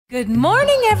Good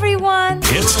morning, everyone.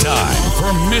 It's time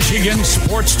for Michigan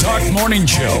Sports Talk Morning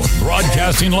Show,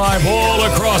 broadcasting live all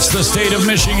across the state of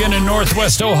Michigan and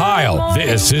Northwest Ohio.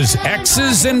 This is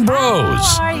X's and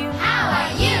Bros. How are you? How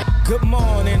are you? Good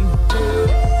morning.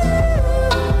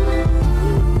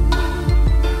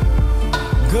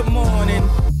 Good morning.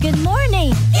 Good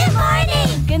morning. Good morning.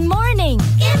 Good morning.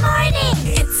 Good morning.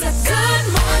 It's a good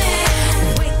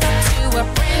morning. Wake up to a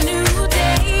brand new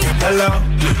day. Hello.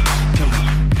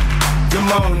 Good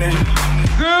morning.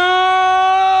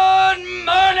 Good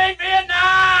morning,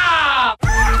 Vietnam!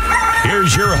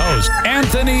 Here's your host,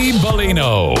 Anthony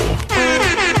Bellino.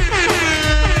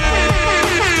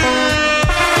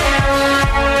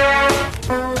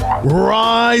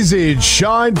 Rise and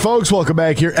shine, folks. Welcome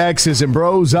back here, X's and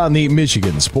Bros on the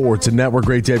Michigan Sports Network.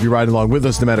 Great to have you riding along with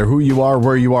us, no matter who you are,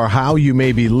 where you are, how you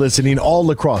may be listening, all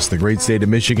across the great state of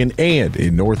Michigan and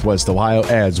in Northwest Ohio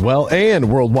as well,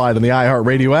 and worldwide on the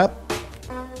iHeartRadio app.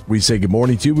 We say good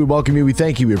morning to you. We welcome you. We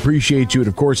thank you. We appreciate you. And,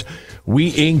 of course,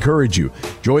 we encourage you.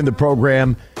 Join the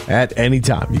program at any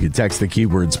time. You can text the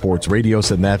keyword sports radio.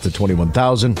 Send that to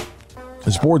 21,000.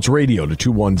 Sports radio to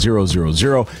 21000.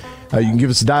 You can give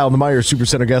us a dial on the Meyer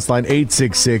Supercenter guest line,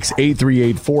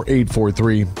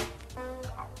 866-838-4843.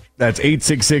 That's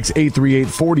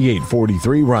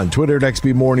 866-838-4843. We're on Twitter at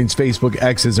XB Mornings, Facebook,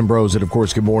 X's and Bros. And, of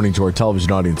course, good morning to our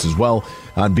television audience as well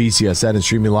on BCSN and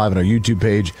streaming live on our YouTube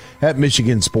page at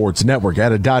Michigan Sports Network.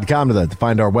 Add a .com to that to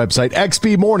find our website.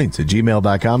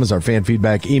 xbmornings@gmail.com is our fan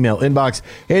feedback email inbox.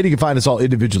 And you can find us all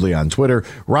individually on Twitter.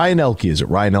 Ryan Elke is at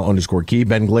RyanL_Key.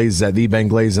 Ben Glaze is at the Ben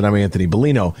Glaze. And I'm Anthony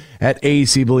Bellino at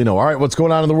AC Bellino. All right, what's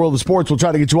going on in the world of sports? We'll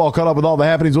try to get you all caught up with all the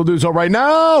happenings. We'll do so right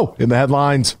now in the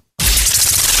headlines.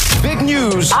 Big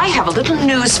news. I have a little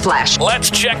news flash. Let's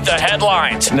check the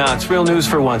headlines. Nah, it's real news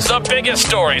for once. The biggest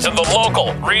stories of the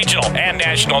local, regional, and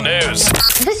national news.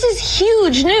 This is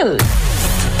huge news.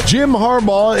 Jim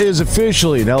Harbaugh is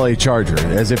officially an LA Charger,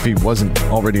 as if he wasn't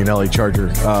already an LA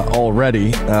Charger already.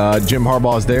 Jim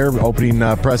Harbaugh is there, opening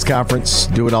press conference,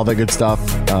 doing all that good stuff.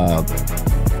 A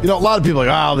lot of people are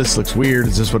like, oh, this looks weird.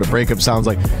 Is this what a breakup sounds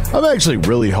like? I'm actually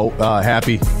really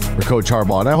happy for Coach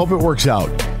Harbaugh, and I hope it works out.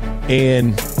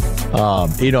 And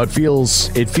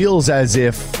it feels as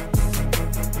if,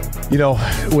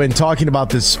 when talking about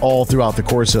this all throughout the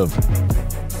course of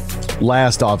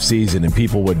last offseason, and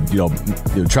people would,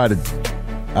 try to,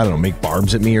 make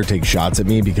barbs at me or take shots at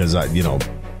me because,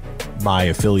 my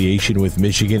affiliation with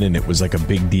Michigan, and it was like a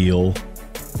big deal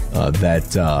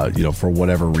that, for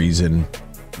whatever reason,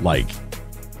 like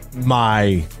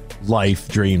my life,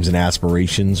 dreams, and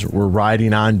aspirations were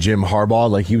riding on Jim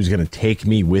Harbaugh, like he was going to take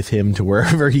me with him to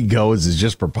wherever he goes, is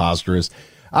just preposterous.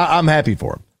 I'm happy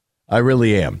for him. I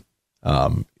really am.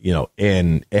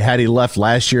 And had he left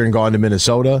last year and gone to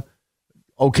Minnesota,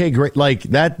 okay, great. Like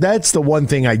that's the one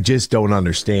thing I just don't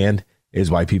understand is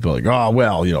why people are like, oh,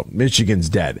 well, Michigan's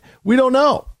dead. We don't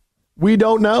know. We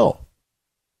don't know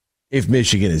if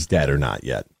Michigan is dead or not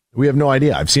yet. We have no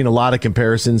idea. I've seen a lot of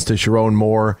comparisons to Sharon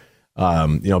Moore.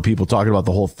 People talking about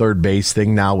the whole third base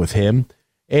thing now with him.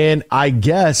 And I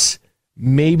guess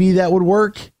maybe that would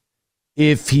work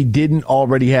if he didn't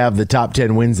already have the top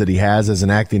 10 wins that he has as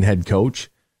an acting head coach.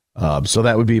 So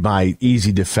that would be my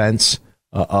easy defense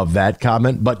of that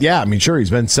comment. But yeah, sure,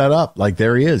 he's been set up. Like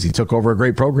there he is. He took over a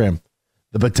great program.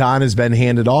 The baton has been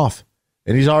handed off,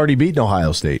 and he's already beaten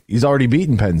Ohio State. He's already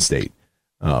beaten Penn State.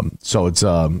 So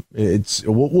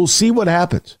we'll see what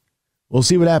happens. We'll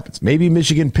see what happens. Maybe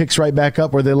Michigan picks right back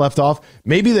up where they left off.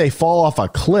 Maybe they fall off a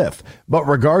cliff. But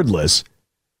regardless,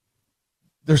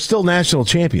 they're still national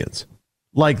champions.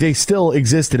 Like they still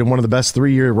existed in one of the best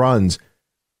 3-year runs.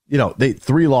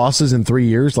 3 losses in 3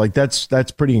 years. Like that's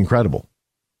pretty incredible.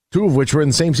 2 of which were in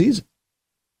the same season.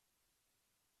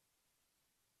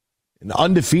 An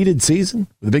undefeated season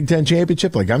with the Big Ten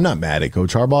championship. Like I'm not mad at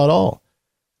Coach Harbaugh at all.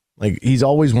 Like he's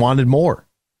always wanted more.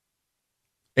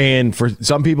 And for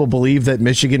some people believe that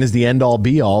Michigan is the end-all,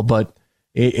 be-all, but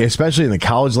especially in the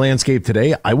college landscape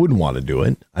today, I wouldn't want to do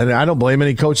it. I don't blame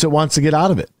any coach that wants to get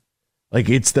out of it. Like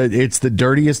it's the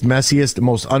dirtiest, messiest,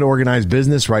 most unorganized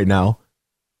business right now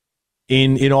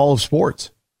in all of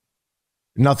sports.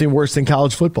 Nothing worse than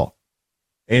college football.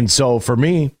 And so for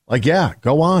me, like, yeah,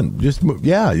 go on.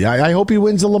 I hope he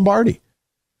wins the Lombardi.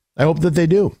 I hope that they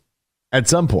do. At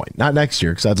some point, not next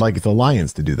year, because I'd like the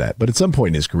Lions to do that. But at some point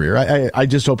in his career, I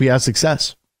just hope he has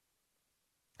success.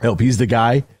 I hope he's the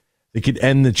guy that could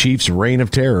end the Chiefs' reign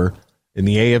of terror in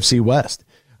the AFC West.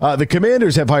 The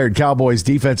Commanders have hired Cowboys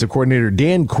defensive coordinator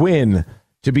Dan Quinn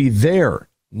to be their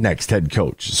next head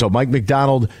coach. So Mike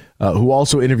McDonald, who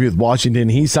also interviewed with Washington,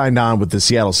 he signed on with the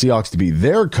Seattle Seahawks to be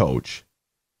their coach.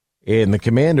 And the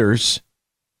Commanders,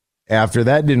 after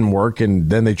that didn't work, and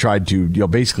then they tried to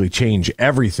basically change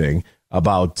everything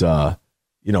about the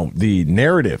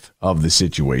narrative of the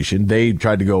situation. They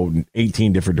tried to go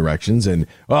 18 different directions, and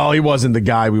he wasn't the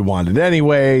guy we wanted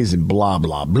anyways, and blah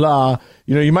blah blah.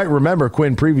 You might remember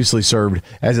Quinn previously served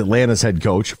as Atlanta's head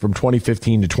coach from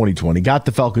 2015 to 2020. Got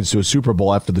the Falcons to a Super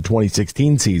Bowl after the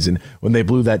 2016 season when they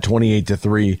blew that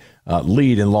 28-3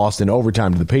 lead and lost in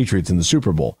overtime to the Patriots in the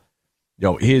Super Bowl.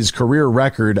 His career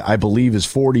record, I believe, is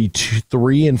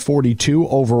 43-42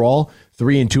 overall,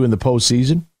 3-2 in the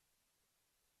postseason,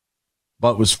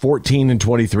 but was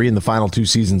 14-23 in the final 2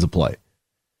 seasons of play.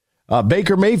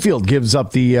 Baker Mayfield gives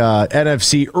up the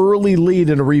NFC early lead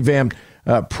in a revamped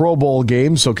Pro Bowl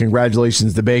game, so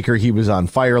congratulations to Baker. He was on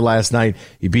fire last night.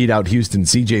 He beat out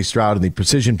Houston's C.J. Stroud in the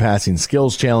Precision Passing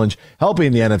Skills Challenge,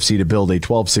 helping the NFC to build a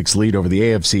 12-6 lead over the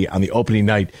AFC on the opening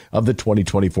night of the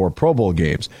 2024 Pro Bowl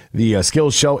games. The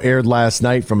skills show aired last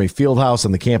night from a field house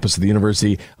on the campus of the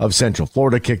University of Central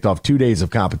Florida, kicked off 2 days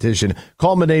of competition,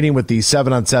 culminating with the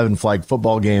 7-on-7 flag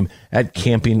football game at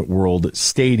Camping World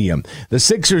Stadium. The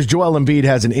Sixers' Joel Embiid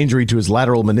has an injury to his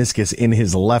lateral meniscus in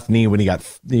his left knee when he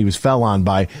fell on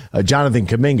by Jonathan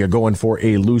Kuminga going for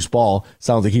a loose ball.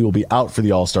 Sounds like he will be out for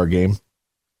the All-Star game.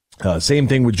 Same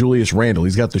thing with Julius Randle.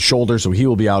 He's got the shoulder, so he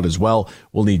will be out as well.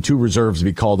 We'll need 2 reserves to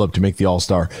be called up to make the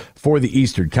All-Star for the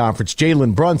Eastern Conference.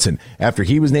 Jalen Brunson, after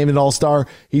he was named an All-Star,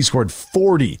 he scored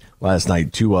 40 last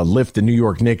night to lift the New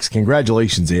York Knicks.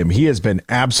 Congratulations to him. He has been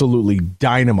absolutely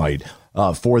dynamite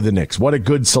for the Knicks. What a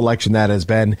good selection that has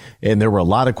been. And there were a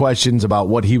lot of questions about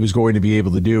what he was going to be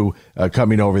able to do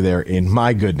coming over there. And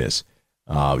my goodness,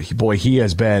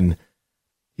 he's been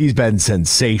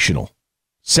sensational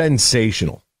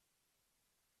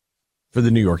for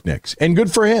the New York Knicks, and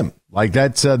good for him. Like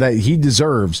that he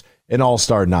deserves an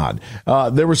All-Star nod.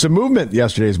 There was some movement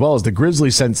yesterday as well, as the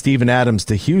Grizzlies sent Steven Adams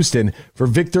to Houston for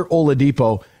Victor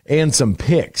Oladipo and some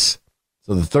picks.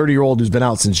 So the 30-year-old who's been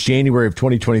out since January of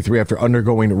 2023 after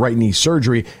undergoing right knee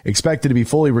surgery, expected to be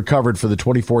fully recovered for the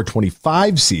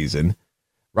 24-25 season.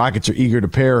 Rockets are eager to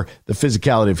pair the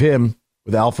physicality of him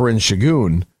with Alperen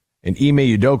Şengün, and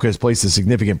Ime Udoka has placed a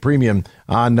significant premium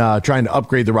on trying to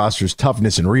upgrade the roster's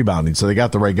toughness and rebounding, so they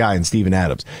got the right guy in Steven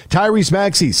Adams. Tyrese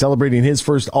Maxey celebrating his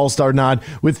first All-Star nod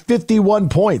with 51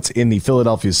 points in the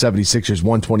Philadelphia 76ers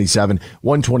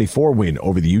 127-124 win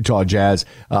over the Utah Jazz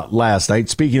last night.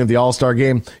 Speaking of the All-Star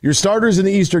game, your starters in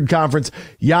the Eastern Conference: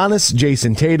 Giannis,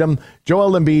 Jason Tatum,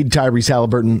 Joel Embiid, Tyrese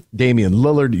Halliburton, Damian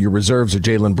Lillard. Your reserves are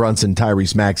Jalen Brunson,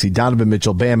 Tyrese Maxey, Donovan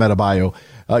Mitchell, Bam Adebayo,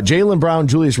 Jaylen Brown,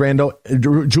 Julius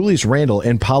Randle,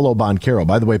 and Paolo Banchero.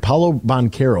 By the way, Paolo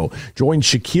Banchero joined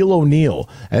Shaquille O'Neal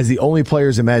as the only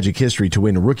players in Magic history to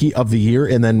win Rookie of the Year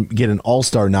and then get an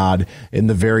All-Star nod in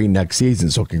the very next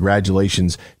season. So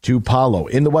congratulations to Paolo.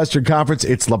 In the Western Conference,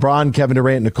 it's LeBron, Kevin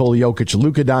Durant, Nikola Jokic,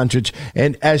 Luka Doncic,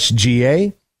 and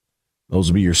SGA. Those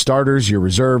will be your starters. Your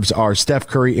reserves are Steph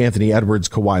Curry, Anthony Edwards,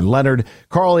 Kawhi Leonard,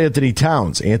 Karl Anthony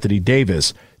Towns, Anthony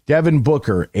Davis, Devin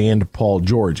Booker, and Paul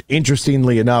George.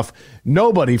 Interestingly enough,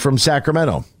 nobody from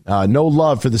Sacramento. No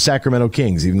love for the Sacramento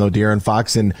Kings, even though De'Aaron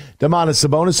Fox and Domantas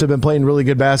Sabonis have been playing really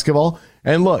good basketball.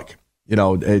 And look,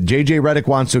 J.J. Redick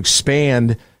wants to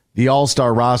expand the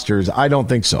All-Star rosters. I don't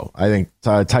think so. I think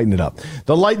tighten it up.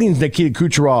 The Lightning's Nikita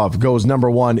Kucherov goes number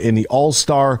 1 in the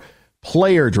All-Star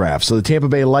player draft. So the Tampa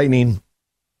Bay Lightning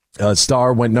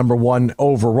Star went number 1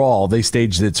 overall. They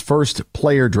staged its first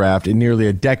player draft in nearly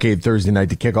a decade Thursday night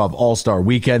to kick off All-Star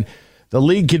weekend. The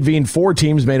league convened 4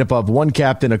 teams made up of 1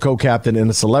 captain, a co-captain, and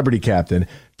a celebrity captain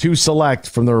to select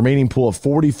from the remaining pool of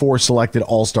 44 selected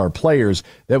All-Star players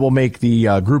that will make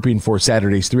the grouping for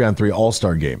Saturday's 3-on-3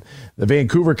 All-Star game. The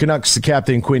Vancouver Canucks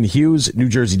captain Quinn Hughes, New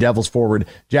Jersey Devils forward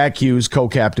Jack Hughes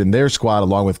co-captained their squad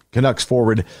along with Canucks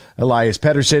forward Elias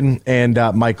Pettersson and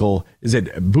Michael, is it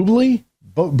Bublé?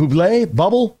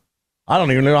 Bubble? I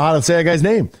don't even know how to say that guy's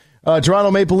name.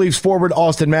 Toronto Maple Leafs forward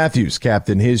Austin Matthews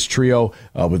captained his trio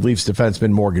with Leafs defenseman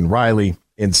Morgan Riley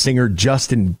and singer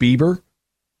Justin Bieber.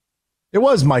 It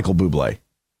was Michael Bublé.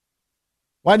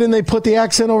 Why didn't they put the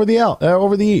accent over the L,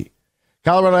 over the E?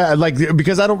 Colorado,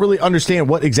 because I don't really understand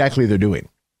what exactly they're doing.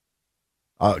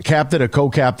 Captain, a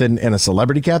co-captain, and a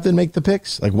celebrity captain make the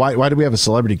picks? Why do we have a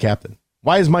celebrity captain?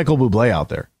 Why is Michael Bublé out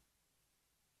there?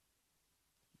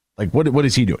 What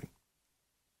is he doing?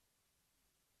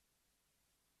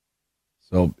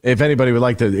 So if anybody would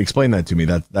like to explain that to me,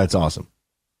 that's awesome.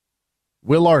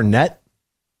 Will Arnett,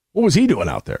 what was he doing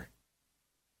out there?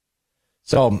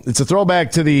 So it's a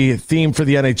throwback to the theme for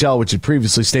the NHL, which had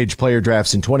previously staged player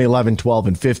drafts in 2011, 12,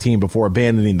 and 15 before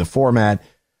abandoning the format.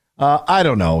 I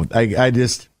don't know.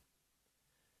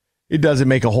 It doesn't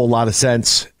make a whole lot of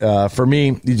sense. For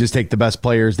me, you just take the best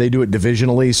players. They do it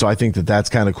divisionally, so I think that that's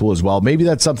kind of cool as well. Maybe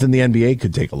that's something the NBA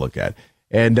could take a look at.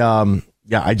 And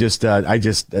that's just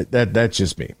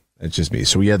me. That's just me.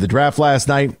 So we had the draft last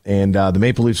night, and the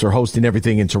Maple Leafs are hosting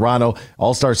everything in Toronto.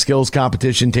 All-Star Skills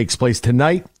Competition takes place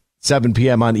tonight, 7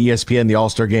 p.m. on ESPN. The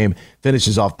All-Star Game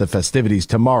finishes off the festivities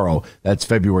tomorrow. That's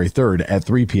February 3rd at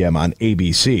 3 p.m. on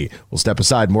ABC. We'll step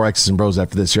aside. More X's and Bros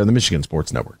after this here on the Michigan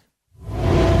Sports Network.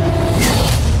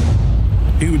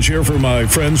 Huge here for my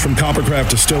friends from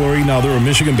Coppercraft Distillery. Now, they're a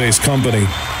Michigan-based company,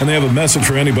 and they have a message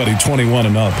for anybody 21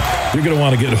 and up. You're going to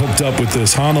want to get hooked up with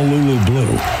this Honolulu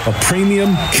Blue, a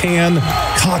premium can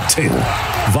cocktail.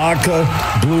 Vodka,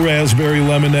 blue raspberry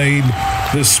lemonade.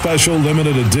 This special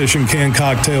limited edition canned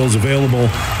cocktail is available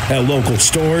at local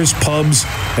stores, pubs,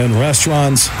 and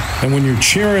restaurants. And when you're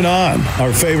cheering on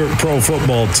our favorite pro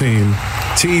football team,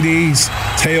 TDs,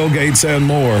 tailgates, and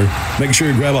more, make sure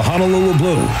you grab a Honolulu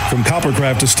Blue from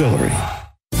Coppercraft Distillery.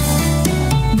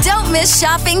 Don't miss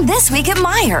shopping this week at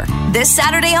Meijer. This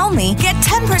Saturday only, get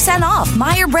 10% off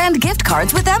Meijer brand gift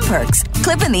cards with M-Perks.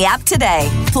 Clip in the app today.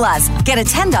 Plus, get a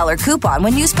 $10 coupon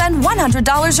when you spend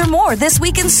 $100 or more this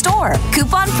week in store.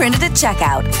 Coupon printed at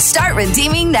checkout. Start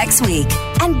redeeming next week.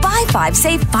 And buy 5,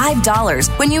 save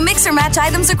 $5 when you mix or match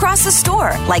items across the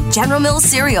store, like General Mills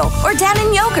cereal or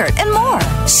Dannon yogurt and more.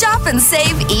 Shop and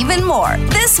save even more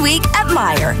this week at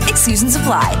Meijer. Exclusions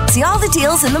apply. See all the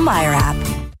deals in the Meijer app.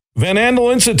 Van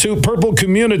Andel Institute Purple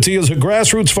Community is a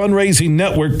grassroots fundraising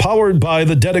network powered by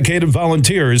the dedicated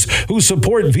volunteers who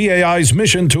support VAI's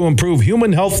mission to improve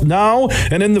human health now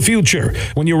and in the future.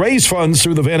 When you raise funds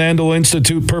through the Van Andel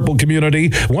Institute Purple Community,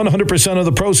 100% of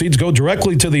the proceeds go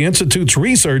directly to the Institute's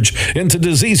research into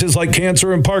diseases like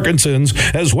cancer and Parkinson's,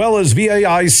 as well as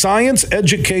VAI's science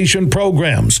education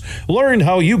programs. Learn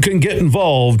how you can get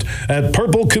involved at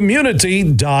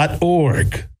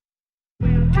purplecommunity.org.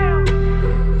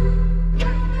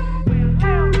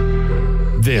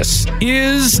 This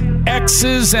is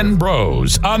X's and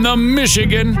Bros on the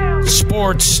Michigan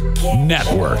Sports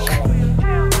Network.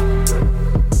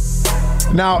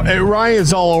 Now,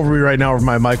 Ryan's all over me right now with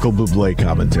my Michael Bublé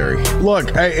commentary.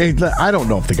 Look, I don't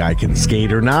know if the guy can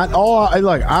skate or not.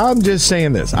 I'm just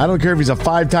saying this. I don't care if he's a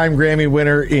 5-time Grammy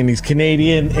winner and he's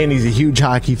Canadian and he's a huge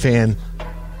hockey fan.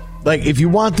 Like, if you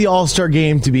want the All-Star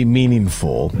Game to be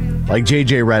meaningful, like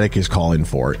J.J. Redick is calling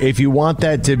for, if you want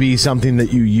that to be something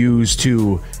that you use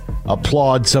to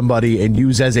applaud somebody and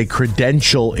use as a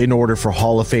credential in order for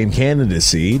Hall of Fame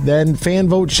candidacy, then fan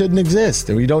votes shouldn't exist.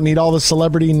 And we don't need all the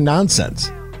celebrity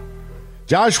nonsense.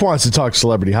 Josh wants to talk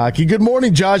celebrity hockey. Good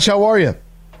morning, Josh. How are you?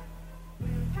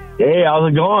 Hey,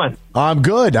 how's it going? I'm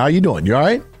good. How you doing? You all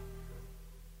right?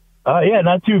 Yeah,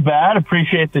 not too bad.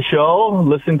 Appreciate the show.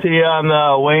 Listen to you on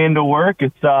the way into work.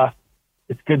 It's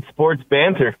good sports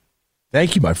banter.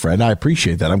 Thank you, my friend. I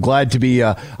appreciate that. I'm glad to be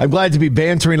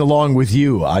bantering along with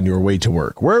you on your way to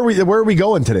work. Where are we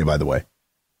going today, by the way?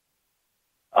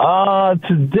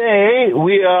 Today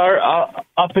we are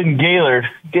up in Gaylord,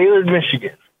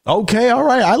 Michigan. Okay, all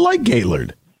right. I like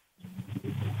Gaylord.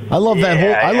 I love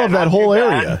that whole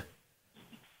area.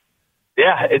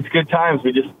 Yeah, it's good times.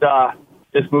 We just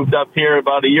moved up here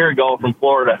about a year ago from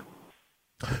Florida.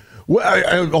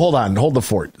 Well, hold the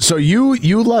fort. So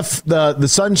you left the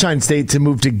Sunshine State to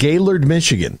move to Gaylord,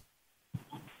 Michigan.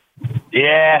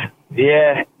 Yeah,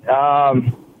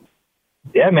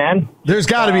 man. There's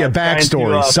got to be a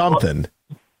backstory, something.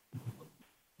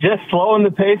 Just slowing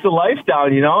the pace of life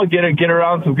down, get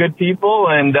around some good people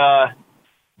and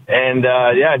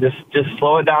just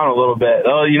slow it down a little bit.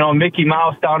 Oh, Mickey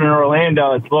Mouse down in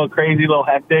Orlando, it's a little crazy, a little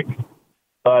hectic.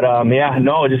 But,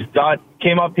 just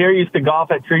came up here, used to golf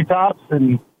at Treetops,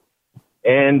 and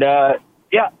thought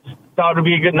it would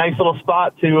be a nice little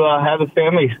spot to have a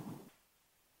family.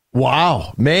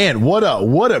 Wow, man, what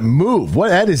a move.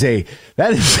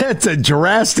 That's a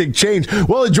drastic change.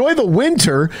 Well, enjoy the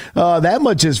winter. That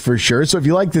much is for sure. So if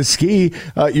you like to ski,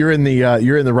 you're in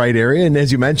the right area. And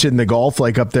as you mentioned, the golf,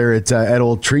 like up there at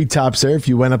Old Treetops there, if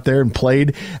you went up there and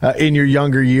played in your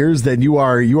younger years, then you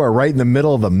are right in the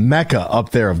middle of the mecca up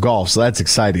there of golf. So that's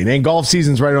exciting. And golf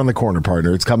season's right around the corner,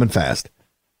 partner. It's coming fast.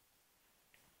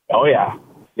 Oh yeah.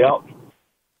 Yep.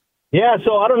 Yeah,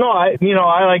 so I don't know. I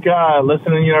like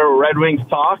listening to Red Wings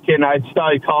talk, and I just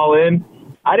thought I'd call in.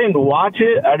 I didn't watch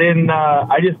it. I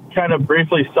just kind of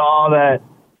briefly saw that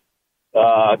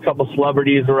a couple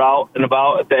celebrities were out and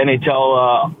about at the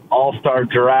NHL All-Star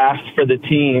draft for the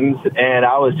teams, and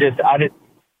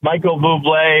Michael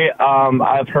Bublé,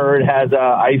 I've heard, has an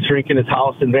ice rink in his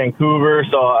house in Vancouver,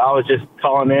 so I was just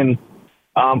calling in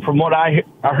From what I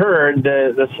heard,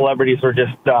 the celebrities were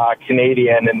just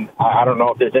Canadian, and I don't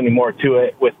know if there's any more to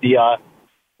it with the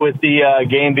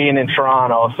game being in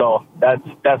Toronto. So that's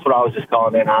what I was just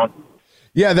calling in on.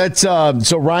 Yeah, that's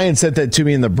so Ryan sent that to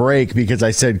me in the break because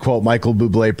I said, quote, Michael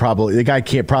Bublé the guy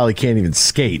can't even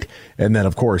skate. And then,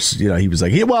 of course, he was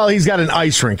like, he's got an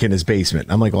ice rink in his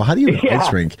basement. I'm like, well, how do you have an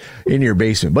ice rink in your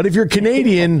basement? But if you're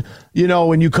Canadian,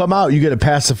 when you come out, you get a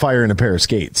pacifier and a pair of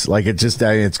skates. Like it's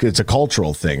a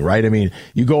cultural thing, right? I mean,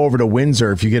 you go over to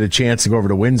Windsor, if you get a chance to go over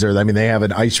to Windsor, I mean, they have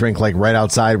an ice rink like right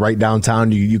outside, right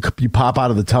downtown. You pop out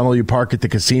of the tunnel, you park at the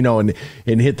casino and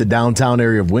hit the downtown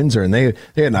area of Windsor. And they had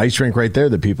an ice rink right there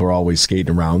that people are always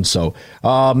skating around. So,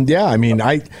 I mean,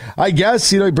 I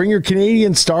guess, bring your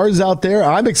Canadian stars out there.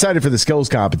 I'm excited for the skills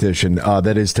competition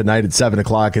that is tonight at 7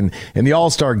 o'clock, and the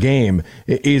All-Star game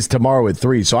is tomorrow at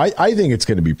 3. So I think it's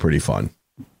going to be pretty fun.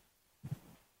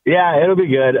 Yeah, it'll be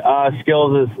good.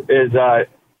 Skills is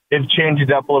they've changed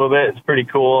it up a little bit. It's pretty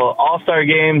cool. All-Star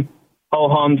game,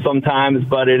 ho-hum sometimes,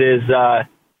 but it is at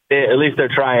least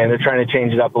they're trying. They're trying to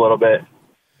change it up a little bit.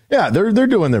 Yeah, they're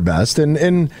doing their best,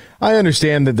 and I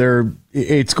understand that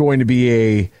it's going to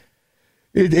be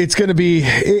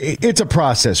it's a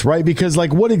process, right? Because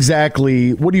what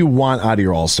do you want out of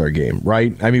your All-Star game,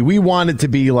 right? I mean, we want it to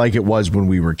be like it was when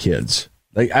we were kids.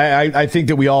 Like I think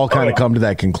that we all kind of come to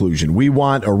that conclusion. We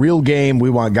want a real game. We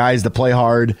want guys to play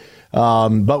hard,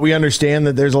 but we understand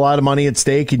that there's a lot of money at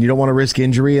stake, and you don't want to risk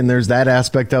injury, and there's that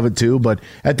aspect of it too. But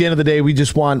at the end of the day, we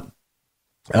just want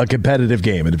a competitive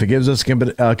game, and if it gives us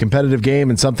a competitive game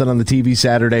and something on the TV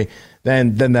Saturday,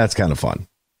 then that's kind of fun.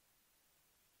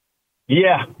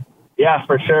 Yeah,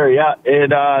 for sure. Yeah,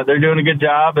 they're doing a good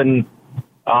job, and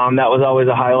that was always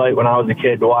a highlight when I was a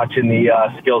kid watching the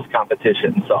skills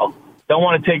competition. So don't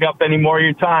want to take up any more of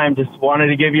your time. Just wanted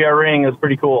to give you a ring. It was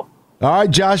pretty cool. All right,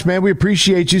 Josh, man, we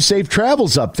appreciate you. Safe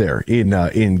travels up there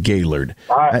in Gaylord.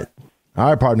 All right,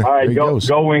 partner. All right,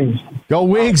 go Wings. Go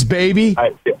Wings, baby. All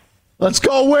right, yeah. Let's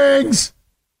go Wings.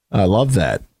 I love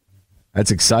that. That's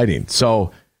exciting.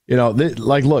 So,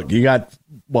 look, you got,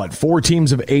 4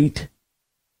 teams of 8?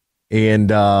 And,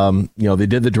 they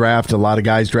did the draft. A lot of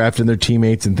guys drafting their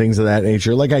teammates and things of that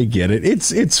nature. Like, I get it.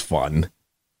 It's fun.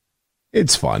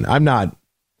 It's fun. I'm not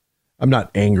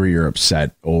angry or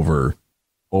upset over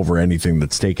anything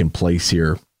that's taken place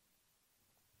here.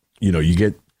 You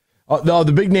get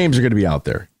the big names are going to be out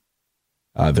there.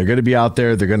 They're going to be out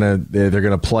there. They're going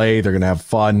to play. They're going to have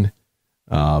fun.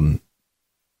 And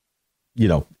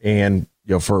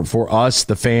for us,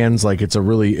 the fans, it's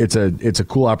a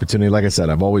cool opportunity. Like I said,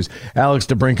 Alex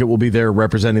DeBrincat will be there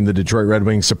representing the Detroit Red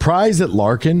Wings. Surprised that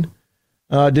Larkin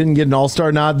didn't get an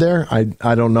All-Star nod there.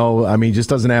 I don't know. I mean, he just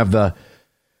doesn't have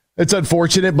it's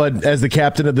unfortunate, but as the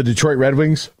captain of the Detroit Red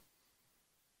Wings,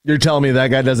 you're telling me that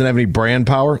guy doesn't have any brand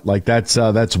power?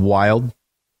 That's wild.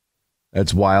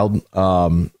 That's wild.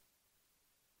 But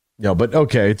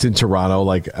okay, it's in Toronto.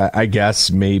 I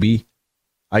guess maybe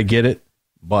I get it,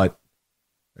 but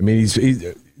I mean,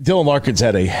 Dylan Larkin's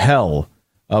had a hell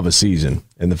of a season,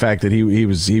 and the fact that he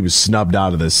was snubbed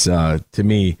out of this to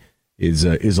me is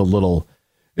a little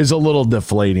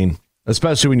deflating,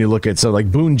 especially when you look at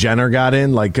Boone Jenner got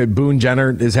in. Boone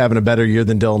Jenner is having a better year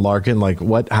than Dylan Larkin.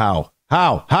 What? How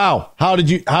did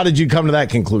you come to that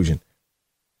conclusion?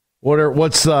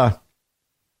 What's the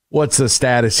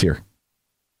status here?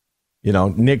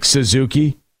 Nick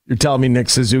Suzuki. You're telling me Nick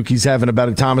Suzuki's having a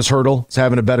better, Thomas Hertel is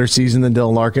having a better season than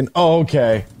Dylan Larkin? Oh,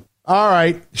 okay. All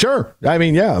right. Sure. I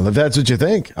mean, yeah, if that's what you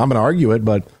think, I'm going to argue it,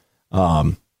 but,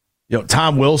 Tom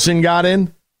Wilson got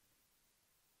in.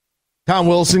 Tom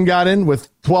Wilson got in with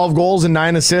 12 goals and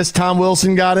 9 assists. Tom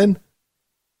Wilson got in.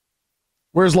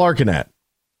 Where's Larkin at?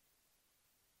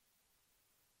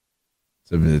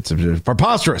 It's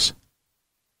preposterous.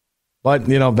 But,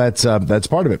 that's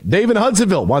part of it. Dave in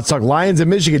Hudsonville wants to talk Lions in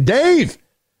Michigan. Dave,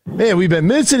 man, we've been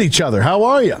missing each other. How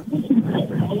are you?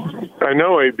 I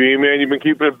know, AB, man. You've been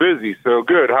keeping it busy. So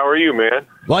good. How are you, man?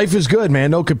 Life is good,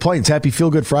 man. No complaints. Happy Feel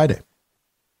Good Friday.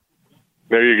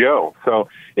 There you go. So,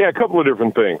 yeah, a couple of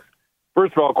different things.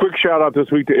 First of all, quick shout-out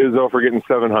this week to Izzo for getting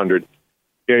 700.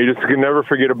 Yeah, you just can never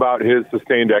forget about his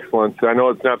sustained excellence. I know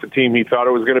it's not the team he thought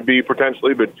it was going to be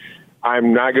potentially, but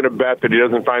I'm not going to bet that he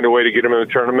doesn't find a way to get him in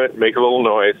the tournament, make a little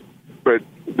noise. But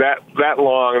that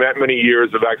long, that many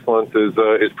years of excellence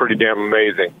is pretty damn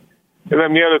amazing. And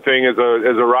then the other thing is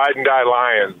as a ride and die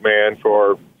Lions, man,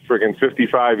 for freaking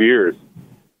 55 years.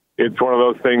 It's one of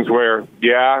those things where,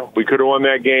 yeah, we could have won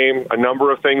that game. A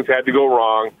number of things had to go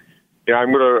wrong. Yeah,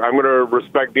 I'm gonna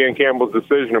respect Dan Campbell's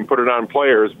decision and put it on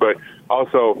players, but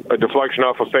also a deflection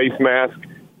off a face mask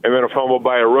and then a fumble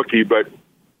by a rookie. But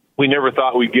we never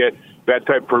thought we'd get that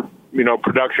type of,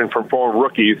 production from former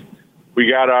rookies. We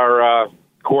got our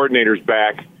coordinators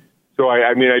back. So,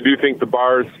 I do think the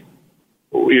bar's,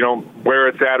 where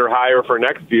it's at or higher for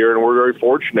next year, and we're very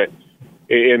fortunate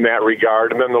in that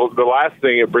regard. And then the last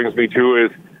thing it brings me to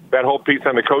is that whole piece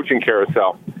on the coaching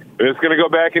carousel. And it's going to go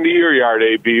back into your yard,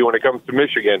 AB, when it comes to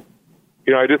Michigan.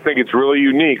 I just think it's really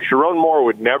unique. Sharon Moore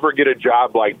would never get a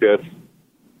job like this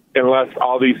unless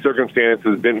all these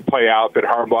circumstances didn't play out that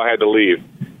Harbaugh had to leave,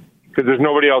 because there's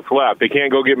nobody else left. They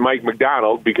can't go get Mike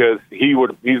McDonald because he's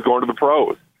going to the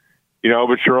pros.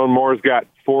 But Sharon Moore's got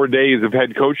 4 days of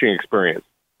head coaching experience.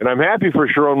 And I'm happy for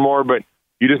Sharon Moore, but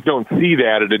you just don't see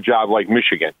that at a job like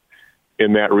Michigan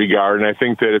in that regard. And I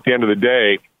think that at the end of the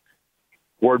day,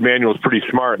 Ward Manuel's pretty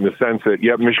smart in the sense that,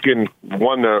 Michigan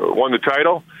won the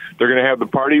title. They're going to have the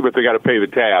party, but they got to pay the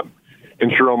tab.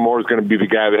 And Sharon Moore is going to be the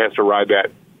guy that has to ride that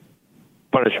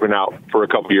punishment out for a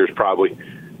couple of years probably.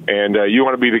 And you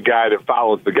want to be the guy that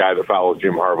follows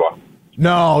Jim Harbaugh.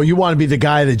 No, you want to be the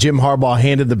guy that Jim Harbaugh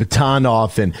handed the baton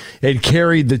off and it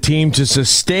carried the team to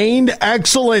sustained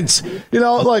excellence.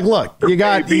 Look, you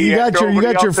got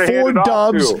your 4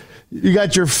 dubs. You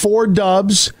got your 4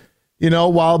 dubs,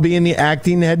 while being the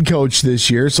acting head coach this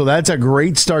year. So that's a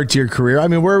great start to your career.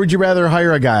 Where would you rather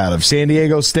hire a guy out of? San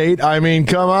Diego State? Come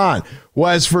on.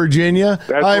 West Virginia?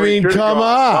 Come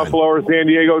on. Buffalo or San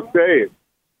Diego State.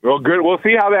 Well, good. We'll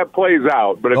see how that plays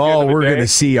out. But we're going to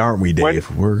see, aren't we, Dave?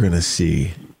 We're going to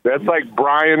see. That's like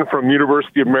Brian from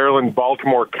University of Maryland,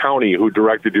 Baltimore County, who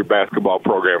directed your basketball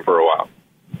program for a while.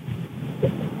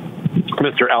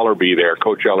 Mr. Ellerby there,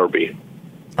 Coach Ellerby.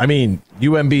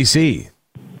 UMBC.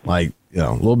 A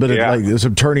little bit of there's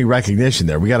some tourney recognition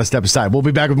there. We got to step aside. We'll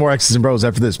be back with more X's and Bros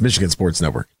after this. Michigan Sports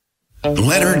Network.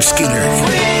 Leonard Skinner.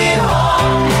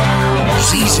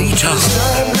 ZZ Top.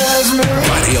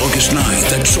 Friday, August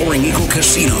 9th at Soaring Eagle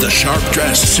Casino, the Sharp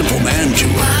Dressed Simple Man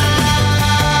Tour.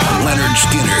 Leonard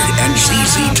Skinner and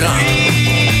ZZ Top.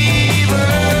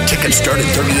 Tickets start at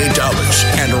 $38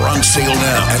 and are on sale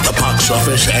now at the box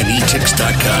office and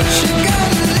etix.com.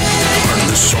 Part of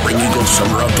the Soaring Eagle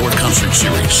Summer Outdoor Concert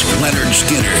Series, Leonard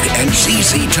Skinner and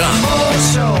ZZ Top.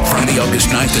 Friday, August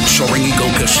 9th at Soaring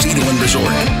Eagle Casino and Resort.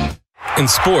 In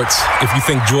sports, if you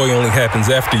think joy only happens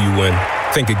after you win,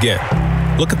 think again.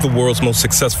 Look at the world's most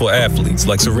successful athletes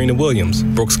like Serena Williams,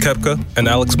 Brooks Koepka, and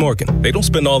Alex Morgan. They don't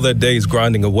spend all their days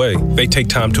grinding away. They take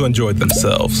time to enjoy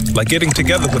themselves, like getting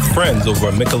together with friends over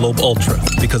a Michelob Ultra,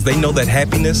 because they know that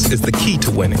happiness is the key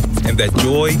to winning, and that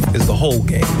joy is the whole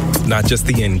game, not just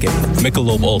the end game.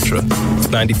 Michelob Ultra.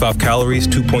 95 calories,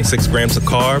 2.6 grams of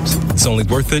carbs. It's only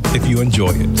worth it if you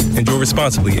enjoy it. Enjoy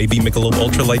responsibly. AB Michelob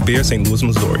Ultra Light Beer, St. Louis,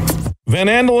 Missouri. Van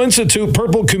Andel Institute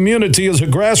Purple Community is a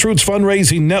grassroots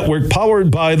fundraising network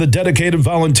powered by the dedicated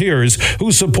volunteers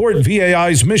who support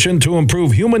VAI's mission to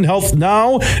improve human health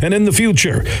now and in the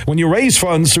future. When you raise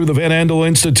funds through the Van Andel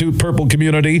Institute Purple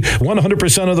Community,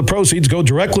 100% of the proceeds go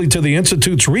directly to the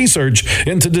Institute's research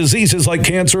into diseases like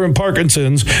cancer and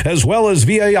Parkinson's, as well as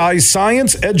VAI's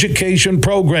science education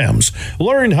programs.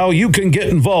 Learn how you can get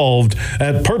involved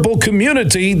at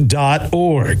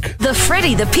purplecommunity.org. The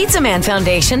Freddie the Pizza Man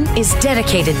Foundation is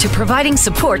dedicated to providing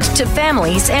support to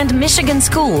families and Michigan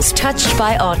schools touched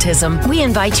by autism. We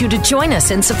invite you to join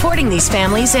us in supporting these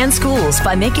families and schools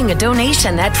by making a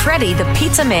donation at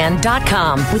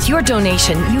FreddyThePizzaMan.com. With your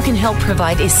donation, you can help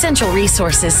provide essential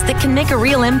resources that can make a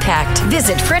real impact.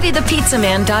 Visit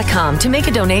FreddyThePizzaMan.com to make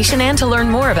a donation and to learn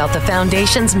more about the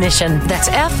foundation's mission. That's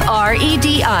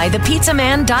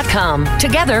FreddyThePizzaMan.com.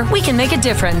 Together, we can make a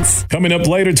difference. Coming up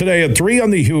later today at 3 on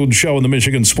The Huge Show on the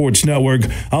Michigan Sports Network,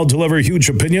 I'll deliver huge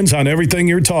opinions on everything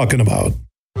you're talking about.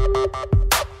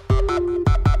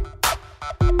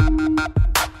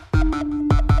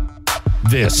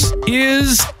 This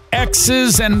is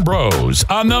X's and Bros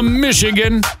on the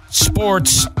Michigan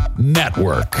Sports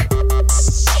Network.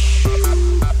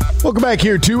 Welcome back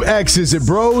here to X's and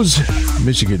Bros,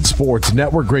 Michigan Sports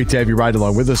Network. Great to have you ride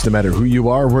along with us, no matter who you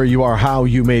are, where you are, how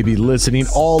you may be listening,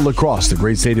 all across the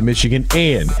great state of Michigan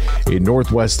and in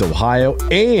Northwest Ohio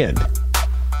and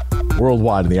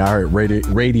worldwide in the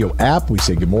iHeart Radio app. We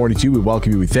say good morning to you. We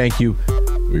welcome you. We thank you.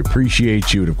 We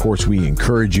appreciate you. And, of course, we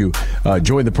encourage you.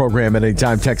 Join the program at any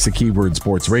time. Text the keyword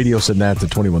Sports Radio. Send that to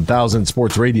 21,000.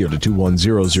 Sports Radio to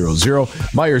 21000.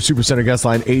 Meijer Supercenter guest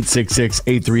line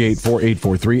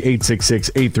 866-838-4843.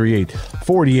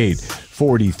 866-838-4843.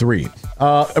 43.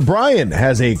 Brian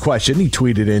has a question. He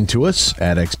tweeted into us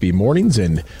at XB Mornings,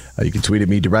 and you can tweet at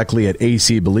me directly at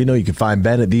AC Bellino. You can find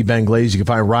Ben at the Ben Glaze. You can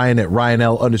find Ryan at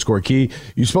RyanL_Key.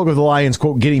 You spoke of the Lions,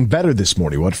 quote, getting better this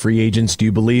morning. What free agents do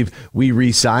you believe we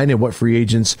re-sign, and what free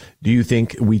agents do you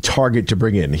think we target to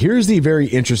bring in? Here's the very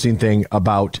interesting thing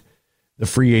about the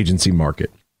free agency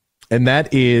market, and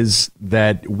that is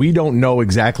that we don't know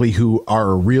exactly who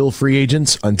are real free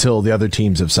agents until the other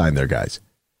teams have signed their guys.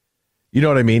 You know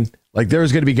what I mean? Like,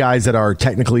 there's going to be guys that are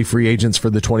technically free agents for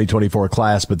the 2024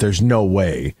 class, but there's no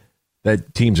way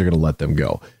that teams are going to let them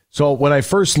go. So when I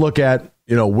first look at,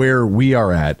 where we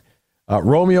are at,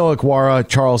 Romeo Okwara,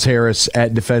 Charles Harris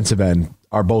at defensive end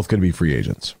are both going to be free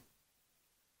agents.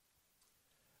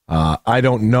 I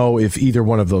don't know if either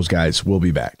one of those guys will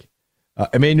be back.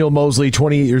 Emmanuel Mosley,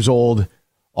 28 years old,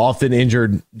 often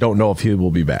injured. Don't know if he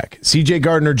will be back. CJ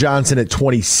Gardner-Johnson at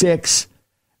 26,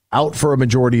 out for a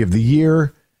majority of the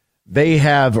year. They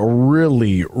have a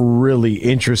really, really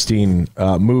interesting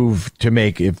move to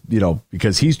make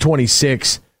because he's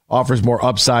 26, offers more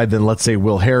upside than, let's say,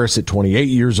 Will Harris at 28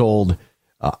 years old.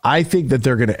 I think that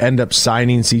they're going to end up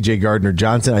signing CJ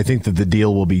Gardner-Johnson. I think that the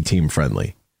deal will be team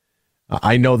friendly.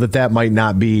 I know that might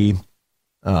not be.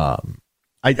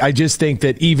 I just think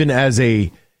that even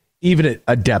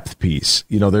a depth piece,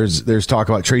 there's talk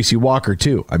about Tracy Walker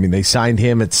too. I mean, they signed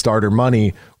him at starter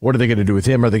money. What are they going to do with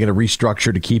him? Are they going to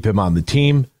restructure to keep him on the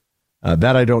team?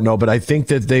 That I don't know, but I think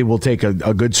that they will take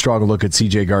a good, strong look at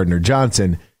CJ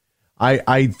Gardner-Johnson.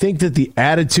 I think that the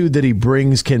attitude that he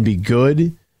brings can be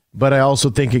good, but I also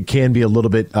think it can be a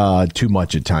little bit too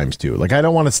much at times too. Like, I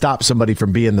don't want to stop somebody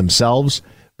from being themselves,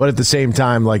 but at the same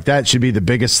time, like, that should be the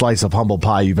biggest slice of humble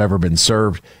pie you've ever been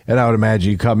served. And I would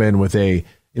imagine you come in with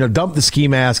dump the ski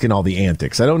mask and all the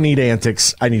antics. I don't need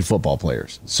antics. I need football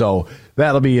players. So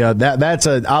that'll be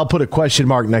I'll put a question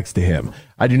mark next to him.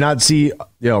 I do not see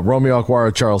Romeo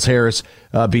Okwara, Charles Harris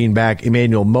being back.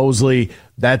 Emmanuel Mosley,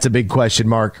 that's a big question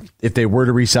mark. If they were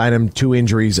to re-sign him, 2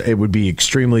 injuries, it would be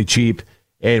extremely cheap,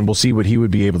 and we'll see what he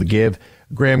would be able to give.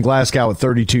 Graham Glasgow at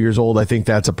 32 years old, I think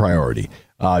that's a priority.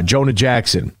 Jonah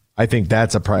Jackson, I think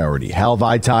that's a priority. Hal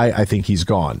Vaitai, I think he's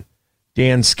gone.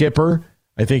 Dan Skipper,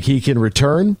 I think he can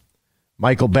return.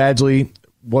 Michael Badgley,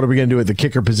 what are we going to do at the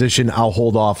kicker position? I'll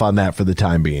hold off on that for the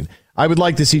time being. I would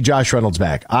like to see Josh Reynolds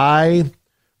back. I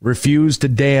refuse to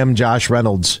damn Josh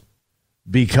Reynolds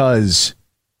because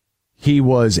he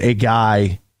was a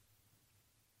guy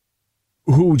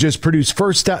who just produced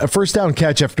first down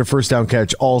catch after first down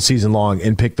catch all season long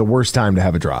and picked the worst time to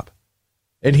have a drop.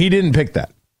 And he didn't pick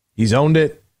that. He's owned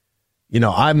it.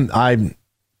 I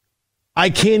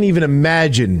can't even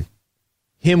imagine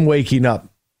him waking up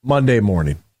Monday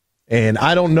morning. And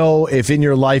I don't know if in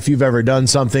your life you've ever done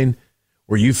something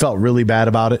where you felt really bad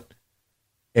about it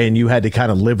and you had to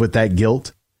kind of live with that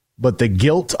guilt. But the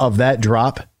guilt of that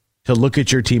drop, to look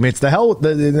at your teammates, I'm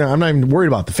not even worried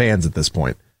about the fans at this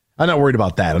point. I'm not worried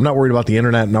about that. I'm not worried about the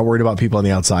internet. I'm not worried about people on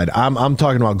the outside. I'm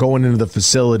talking about going into the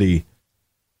facility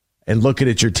and looking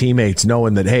at your teammates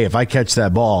knowing that, hey, if I catch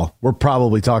that ball, we're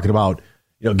probably talking about,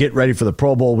 get ready for the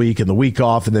Pro Bowl week and the week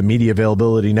off and the media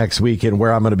availability next week and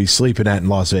where I'm going to be sleeping at in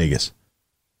Las Vegas.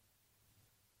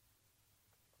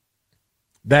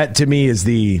 That, to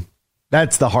me,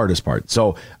 that's the hardest part.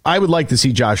 So I would like to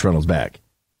see Josh Reynolds back.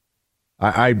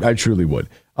 I truly would.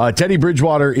 Teddy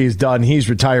Bridgewater is done. He's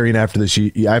retiring after this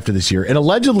year. And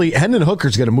allegedly, Hendon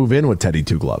Hooker's going to move in with Teddy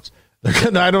Two Gloves.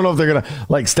 I don't know if they're going to,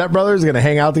 like, stepbrothers, going to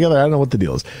hang out together. I don't know what the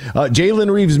deal is.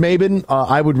 Jalen Reeves-Maybin,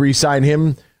 I would re-sign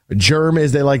him. Germ,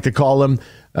 as they like to call him,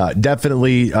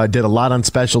 definitely did a lot on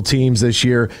special teams this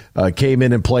year. Came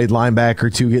in and played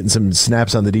linebacker too, getting some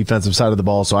snaps on the defensive side of the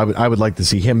ball. So I would like to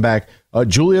see him back.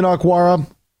 Julian Okwara,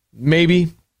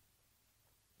 maybe.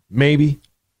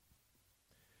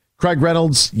 Craig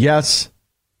Reynolds, yes.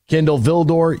 Kendall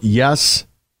Vildor, yes.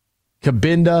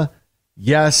 Kabinda,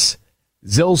 yes.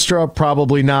 Zylstra,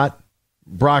 probably not.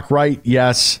 Brock Wright,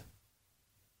 yes.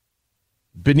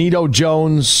 Benito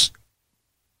Jones,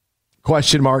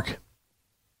 question mark.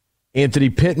 Anthony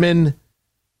Pittman,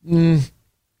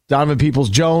 Donovan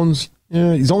Peoples-Jones,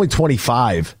 he's only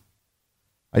 25.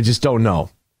 I just don't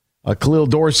know. Khalil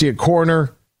Dorsey at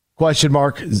corner, question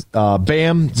mark.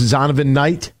 Bam, Zonovan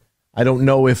Knight. I don't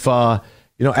know if,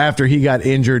 after he got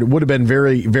injured, it would have been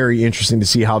very, very interesting to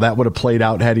see how that would have played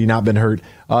out had he not been hurt.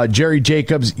 Jerry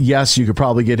Jacobs, yes, you could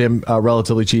probably get him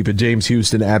relatively cheap. And James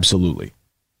Houston, absolutely.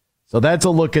 So that's a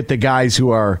look at the guys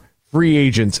who are free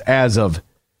agents as of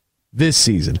this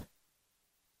season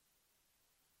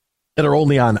that are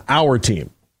only on our team.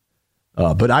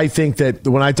 But I think that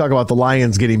when I talk about the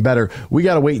Lions getting better, we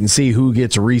got to wait and see who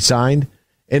gets re-signed.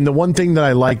 And the one thing that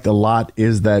I liked a lot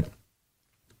is that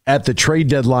at the trade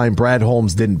deadline, Brad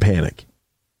Holmes didn't panic.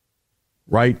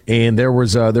 Right? And there were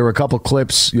a couple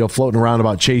clips, floating around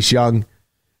about Chase Young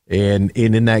and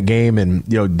in that game, and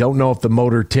don't know if the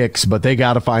motor ticks, but they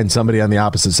got to find somebody on the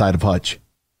opposite side of Hutch.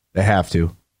 They have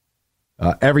to.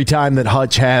 Every time that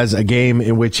Hutch has a game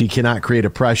in which he cannot create a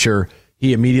pressure,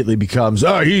 he immediately becomes,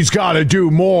 he's got to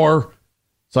do more.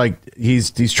 It's like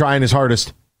he's trying his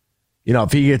hardest.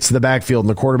 If he gets to the backfield and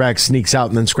the quarterback sneaks out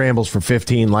and then scrambles for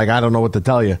 15, I don't know what to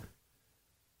tell you.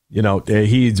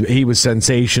 He was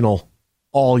sensational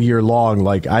all year long.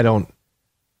 I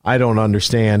don't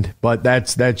understand, but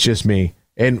that's just me.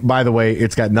 And by the way,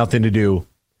 it's got nothing to do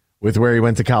with where he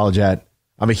went to college at.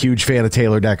 I'm a huge fan of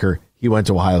Taylor Decker. He went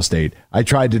to Ohio State. I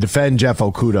tried to defend Jeff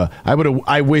Okudah.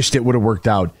 I wished it would have worked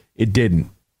out. It didn't.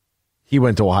 He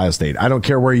went to Ohio State. I don't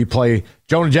care where you play.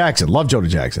 Jonah Jackson. Love Jonah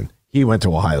Jackson. He went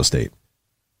to Ohio State.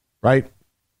 Right?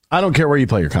 I don't care where you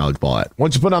play your college ball at.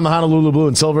 Once you put on the Honolulu blue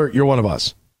and silver, you're one of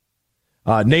us.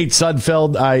 Nate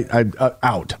Sudfeld,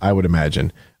 out, I would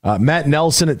imagine. Matt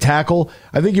Nelson at tackle.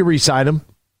 I think you re-sign him.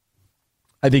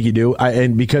 I think you do.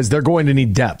 And because they're going to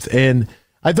need depth. And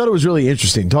I thought it was really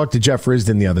interesting. Talked to Jeff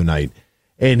Risdon the other night,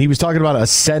 and he was talking about a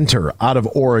center out of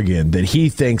Oregon that he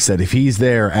thinks that if he's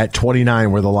there at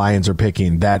 29 where the Lions are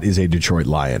picking, that is a Detroit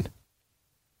Lion.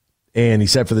 And he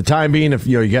said for the time being, if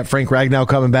you got Frank Ragnow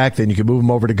coming back, then you can move him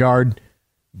over to guard.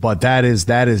 But that is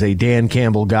a Dan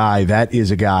Campbell guy. That is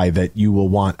a guy that you will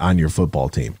want on your football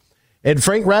team. And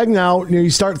Frank Ragnow, you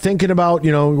start thinking about,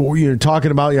 you're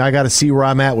talking about, I got to see where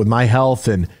I'm at with my health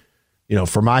and,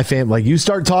 for my family. You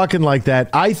start talking like that.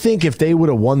 I think if they would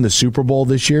have won the Super Bowl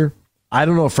this year, I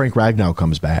don't know if Frank Ragnow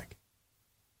comes back.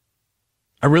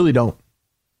 I really don't.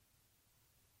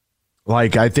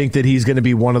 I think that he's going to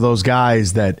be one of those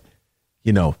guys that,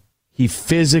 he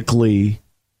physically,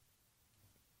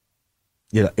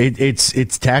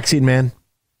 it's taxing, man.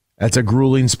 That's a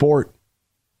grueling sport.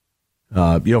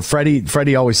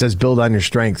 Freddie always says build on your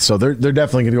strength, so they're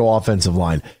definitely going to go offensive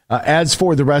line. As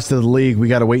for the rest of the league, we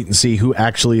got to wait and see who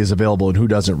actually is available and who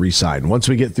doesn't re-sign. Once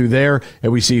we get through there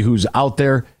and we see who's out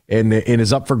there and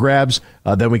is up for grabs,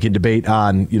 then we can debate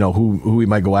on who we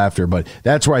might go after. But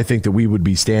that's where I think that we would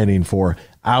be standing for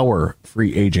our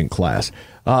free agent class.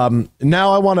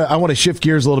 Now I want to shift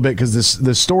gears a little bit because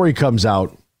this story comes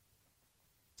out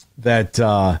that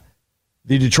the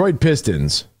Detroit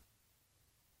Pistons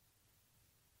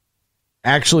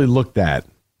actually looked at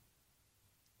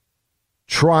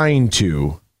trying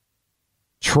to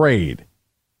trade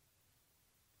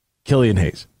Killian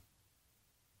Hayes.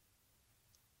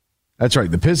 That's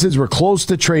right. The Pistons were close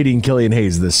to trading Killian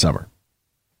Hayes this summer.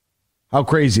 How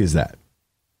crazy is that?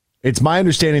 It's my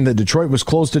understanding that Detroit was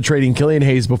close to trading Killian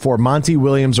Hayes before Monty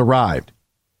Williams arrived.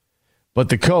 But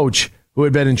the coach, who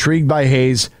had been intrigued by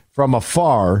Hayes from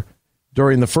afar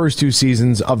during the first two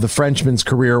seasons of the Frenchman's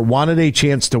career, wanted a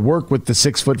chance to work with the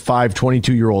 6'5",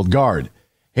 22-year-old guard.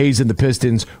 Hayes and the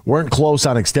Pistons weren't close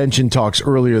on extension talks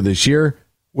earlier this year.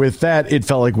 With that, it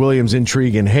felt like Williams'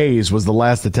 intrigue in Hayes was the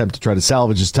last attempt to try to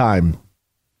salvage his time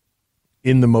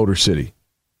in the Motor City.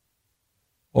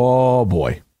 Oh,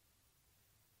 boy.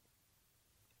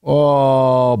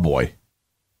 Oh, boy.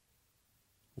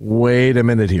 Wait a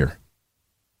minute here.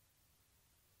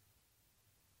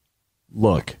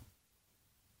 Look.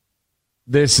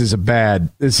 This is a bad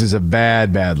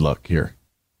look here.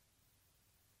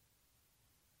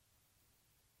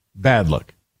 Bad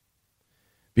look.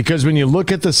 Because when you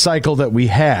look at the cycle that we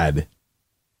had,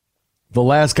 the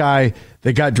last guy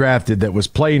that got drafted that was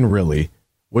playing really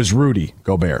was Rudy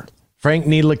Gobert. Frank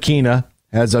Ntilikina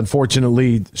has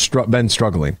unfortunately been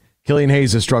struggling. Killian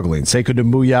Hayes is struggling. Sekou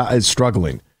Doumbouya is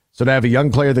struggling. So to have a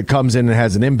young player that comes in and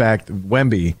has an impact,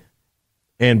 Wemby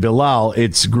and Bilal,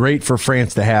 it's great for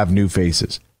France to have new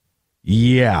faces.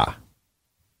 Yeah.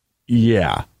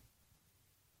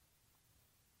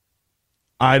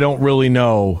 I don't really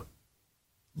know.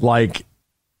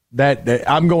 That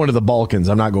I'm going to the Balkans.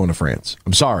 I'm not going to France.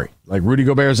 I'm sorry. Rudy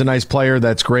Gobert is a nice player.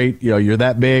 That's great. You're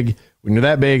that big. When you're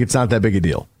that big, it's not that big a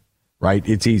deal, right?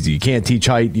 It's easy. You can't teach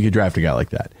height. You can draft a guy like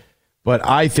that. But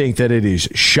I think that it is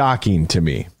shocking to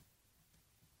me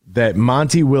that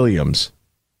Monty Williams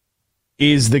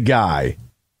is the guy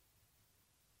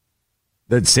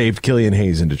that saved Killian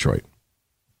Hayes in Detroit.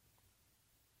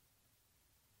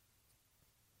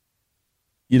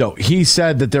 He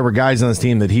said that there were guys on his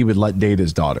team that he would let date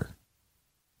his daughter.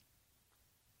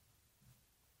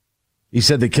 He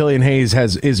said that Killian Hayes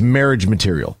is marriage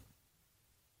material.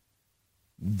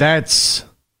 That's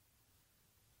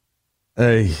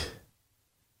that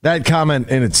comment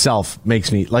in itself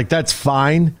makes me that's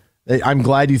fine, I'm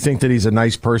glad you think that he's a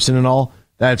nice person and all.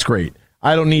 That's great.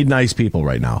 I don't need nice people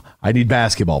right now. I need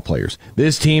basketball players.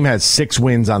 This team has 6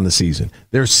 wins on the season.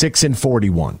 They're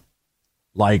 6-41.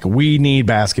 Like, we need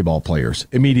basketball players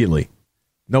immediately.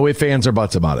 No ifs, ands, or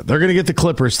buts about it. They're going to get the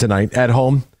Clippers tonight at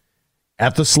home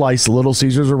at the Slice, Little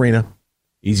Caesars Arena.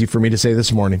 Easy for me to say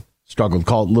this morning. Struggled.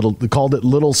 Called it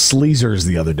Little Sleezers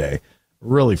the other day.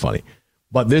 Really funny.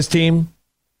 But this team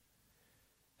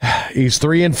is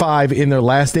 3-5 in their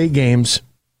last 8 games.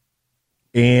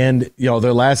 And,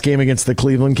 their last game against the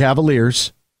Cleveland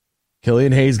Cavaliers,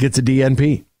 Killian Hayes gets a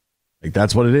DNP. Like,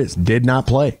 that's what it is. Did not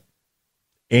play.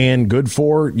 And good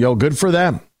for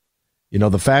them.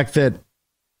 The fact that,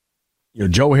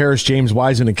 Joe Harris, James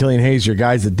Wiseman, and Killian Hayes, your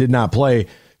guys that did not play,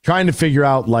 trying to figure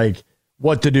out,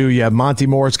 what to do. You have Monty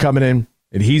Morris coming in,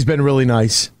 and he's been really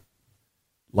nice.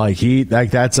 That's been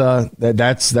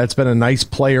a nice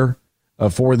player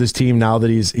for this team now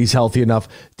that he's healthy enough.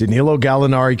 Danilo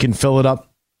Gallinari can fill it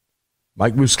up.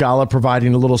 Mike Muscala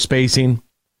providing a little spacing.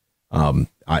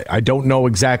 I don't know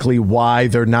exactly why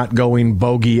they're not going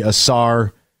Bogey,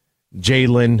 Asar,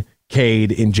 Jalen,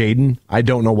 Cade, and Jaden. I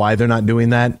don't know why they're not doing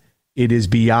that. It is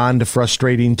beyond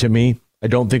frustrating to me. I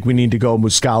don't think we need to go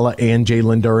Muscala and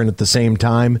Jalen Duren at the same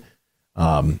time.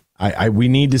 We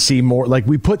need to see more.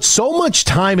 We put so much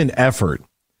time and effort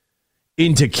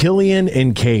into Killian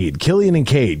and Cade. Killian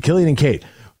Hayes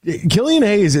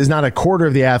is not a quarter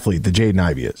of the athlete that Jaden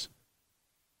Ivey is.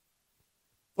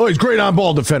 Oh, he's great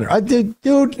on-ball defender.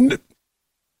 Dude,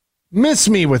 miss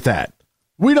me with that.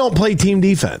 We don't play team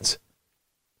defense.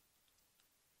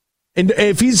 And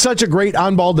if he's such a great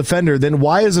on-ball defender, then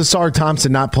why is Asar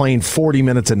Thompson not playing 40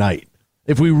 minutes a night?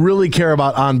 If we really care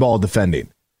about on-ball defending.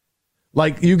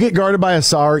 You get guarded by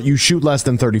Asar, you shoot less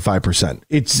than 35%.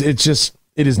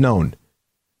 It is known.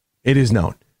 It is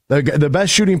known. The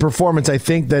best shooting performance I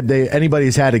think that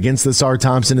anybody's had against Asar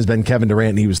Thompson has been Kevin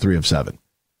Durant, and he was 3 of 7.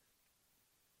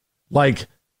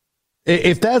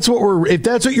 If that's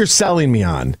what you're selling me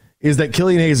on, is that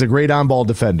Killian Hayes is a great on-ball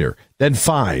defender, then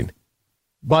fine.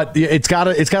 But it's got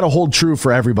to hold true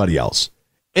for everybody else.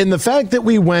 And the fact that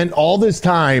we went all this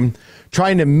time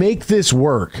trying to make this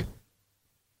work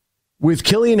with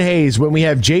Killian Hayes when we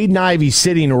have Jaden Ivey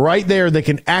sitting right there that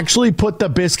can actually put the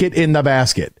biscuit in the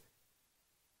basket.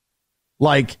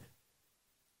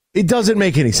 It doesn't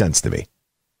make any sense to me.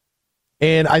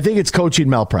 And I think it's coaching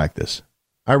malpractice.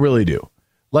 I really do.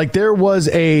 There was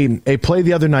a play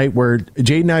the other night where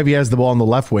Jaden Ivey has the ball on the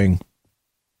left wing.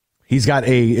 He's got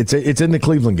it's in the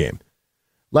Cleveland game.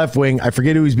 Left wing, I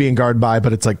forget who he's being guarded by,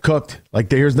 but it's cooked.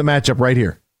 Here's the matchup right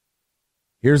here.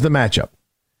 Here's the matchup.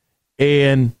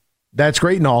 And that's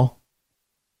great and all.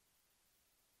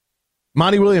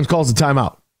 Monty Williams calls the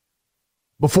timeout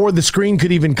before the screen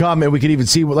could even come and we could even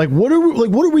see what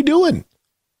are we doing?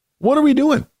 What are we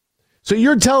doing? So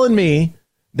you're telling me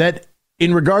that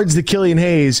in regards to Killian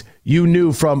Hayes, you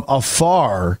knew from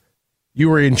afar you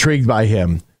were intrigued by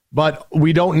him, but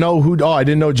we don't know I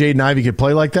didn't know Jaden Ivey could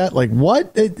play like that.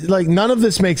 What? None of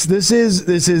this makes this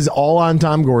is all on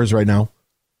Tom Gores right now.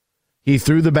 He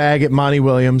threw the bag at Monty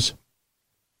Williams.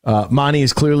 Monty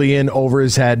is clearly in over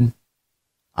his head.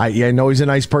 I know he's a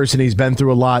nice person. He's been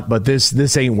through a lot, but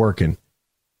this ain't working.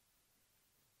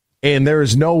 And there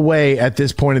is no way at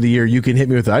this point of the year you can hit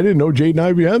me with, I didn't know Jaden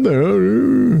Ivey had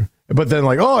that. But then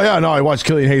I watched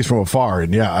Killian Hayes from afar,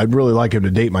 and I'd really like him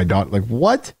to date my daughter.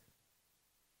 What?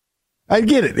 I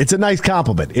get it. It's a nice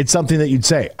compliment. It's something that you'd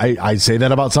say. I say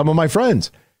that about some of my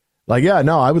friends.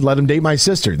 I would let him date my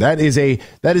sister. That is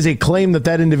a claim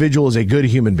that individual is a good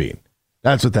human being.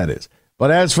 That's what that is.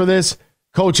 But as for this,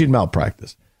 coaching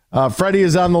malpractice. Freddie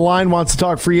is on the line, wants to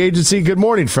talk free agency. Good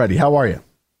morning, Freddie. How are you?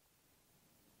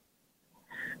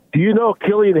 Do you know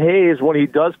Killian Hayes, when he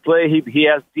does play, he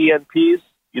has DNPs?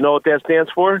 You know what that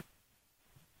stands for?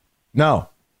 No.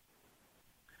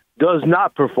 Does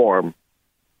not perform.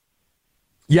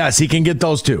 Yes, he can get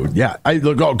those too. Yeah,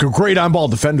 great on-ball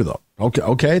defender though.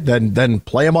 Okay, then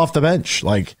play him off the bench.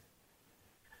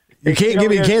 You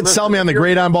can't sell me on the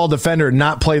great on-ball defender and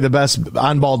not play the best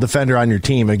on-ball defender on your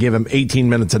team and give him 18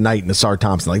 minutes a night in Asar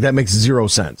Thompson. That makes zero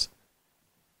sense.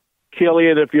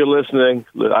 Killian, if you're listening,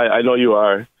 I know you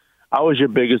are. I was your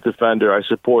biggest defender. I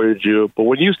supported you, but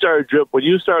when you start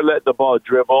letting the ball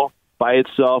dribble by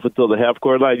itself until the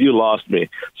half-court line, you lost me.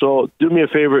 So do me a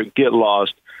favor, get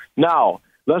lost. Now,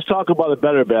 let's talk about a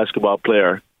better basketball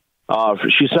player.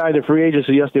 She signed a free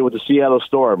agency yesterday with the Seattle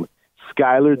Storm,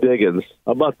 Skylar Diggins.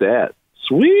 How about that?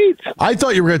 sweet. I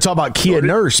thought you were going to talk about Kia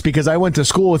Nurse because I went to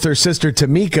school with her sister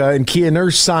Tamika, and Kia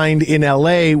Nurse signed in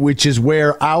L.A., which is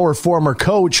where our former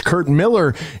coach, Kurt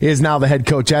Miller, is now the head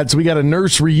coach at. So we got a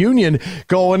Nurse reunion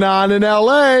going on in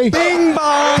L.A. Bing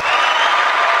bong!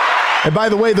 And by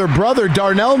the way, their brother,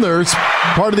 Darnell Nurse,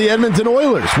 part of the Edmonton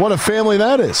Oilers. What a family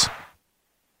that is.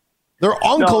 Their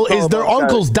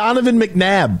uncle's Donovan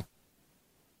McNabb.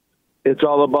 It's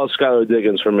all about Skylar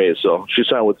Diggins for me. So she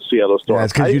signed with the Seattle Storm.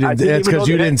 That's because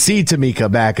you didn't see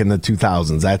Tamika back in the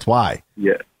 2000s. That's why.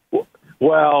 Yeah.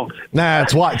 Well,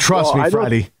 that's why. Trust me,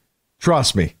 Freddie.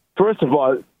 Trust me. First of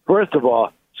all,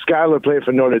 Skylar played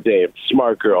for Notre Dame.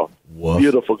 Smart girl. Woof.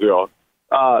 Beautiful girl.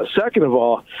 Second of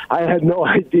all, I had no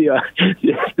idea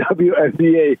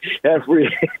WNBA had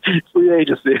free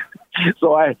agency.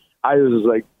 So I was just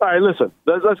like, all right, listen,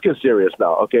 let's get serious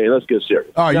now. Okay, let's get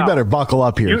serious. All right, you better buckle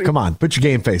up here. Come on, put your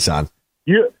game face on.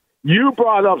 You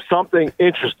brought up something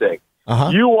interesting.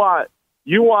 Uh-huh.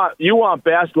 You want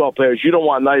basketball players. You don't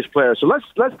want nice players. So let's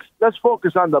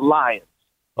focus on the Lions.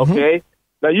 Okay.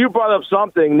 Now you brought up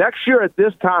something. Next year at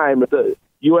this time,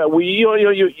 you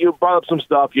brought up some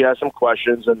stuff. You had some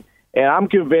questions, and I'm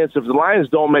convinced if the Lions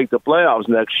don't make the playoffs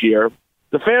next year,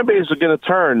 the fan base is going to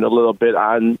turn a little bit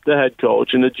on the head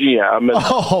coach and the GM. And,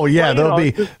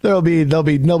 they'll be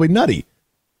nutty.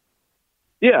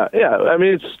 Yeah. I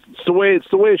mean, it's the way it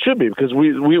should be because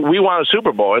we want a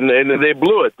Super Bowl and they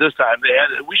blew it this time.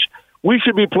 We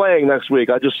should be playing next week.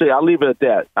 I'll leave it at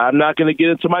that. I'm not going to get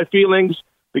into my feelings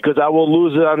because I will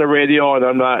lose it on the radio, and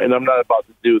I'm not about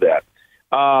to do that.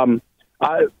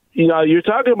 You're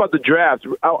talking about the draft.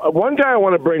 One guy I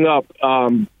want to bring up.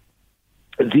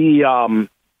 The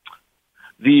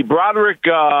Broderick,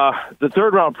 the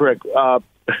third round pick.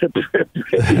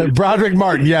 Broderick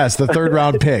Martin, yes, the third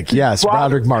round pick. Yes,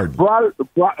 Broderick Martin.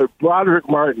 Broderick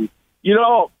Martin.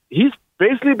 He's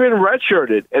basically been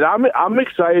redshirted, and I'm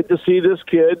excited to see this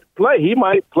kid play. He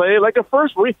might play like a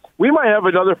first. We might have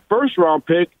another first round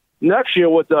pick next year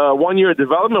with 1 year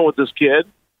development with this kid.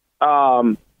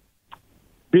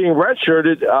 Being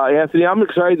redshirted, Anthony, I'm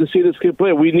excited to see this kid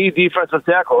play. We need defensive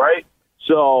tackle, right?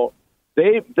 So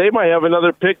they might have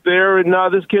another pick there, and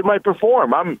this kid might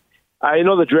perform. I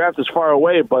know the draft is far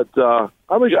away, but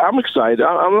I'm excited.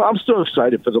 I'm still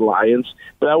excited for the Lions.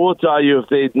 But I will tell you,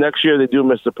 if next year they do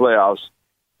miss the playoffs,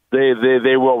 they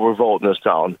will revolt in this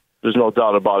town. There's no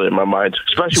doubt about it in my mind,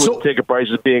 especially with the ticket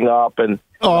prices being up and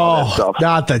all that stuff.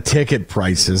 Not the ticket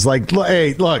prices. Like,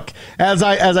 hey, look, as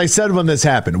I said when this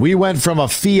happened, we went from a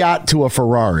Fiat to a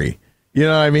Ferrari. You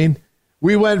know what I mean?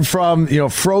 We went from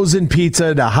frozen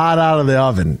pizza to hot out of the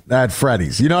oven at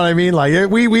Freddy's. You know what I mean?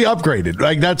 Like we upgraded.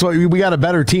 Like that's what we got a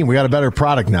better team. We got a better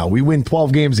product now. We win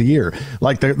 12 games a year.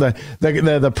 Like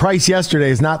the price yesterday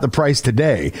is not the price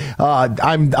today.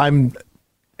 I'm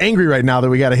angry right now that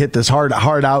we got to hit this hard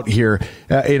out here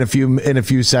in a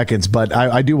few seconds. But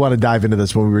I do want to dive into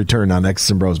this when we return on X's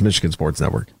and Bros Michigan Sports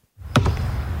Network.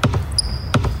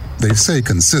 They say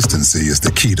consistency is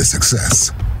the key to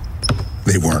success.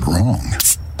 They weren't wrong.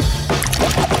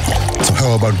 So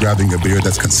how about grabbing a beer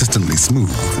that's consistently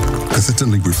smooth,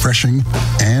 consistently refreshing,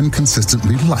 and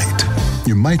consistently light?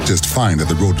 You might just find that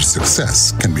the road to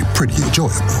success can be pretty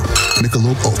enjoyable.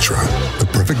 Michelob Ultra, the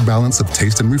perfect balance of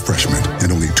taste and refreshment,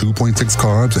 and only 2.6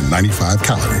 carbs and 95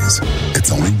 calories.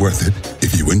 It's only worth it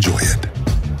if you enjoy it.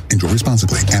 Enjoy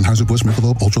responsibly. Anheuser-Busch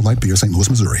Michelob Ultra Light Beer, St. Louis,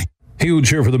 Missouri. Huge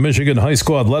here for the Michigan High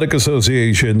School Athletic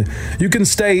Association. You can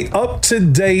stay up to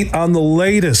date on the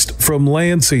latest from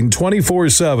Lansing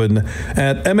 24/7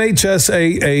 at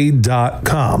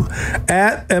MHSAA.com,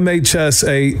 at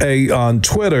MHSAA on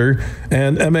Twitter,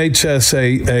 and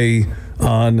MHSAA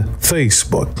on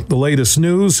Facebook. The latest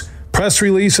news, press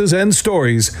releases, and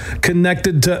stories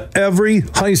connected to every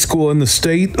high school in the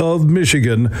state of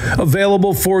Michigan,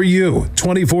 available for you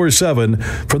 24/7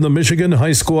 from the Michigan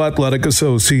High School Athletic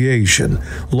Association.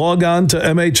 Log on to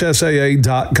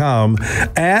MHSAA.com,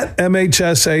 at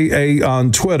MHSAA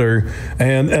on Twitter,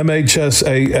 and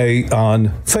MHSAA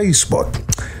on Facebook.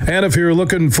 And if you're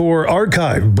looking for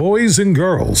archive boys and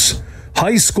girls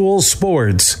high school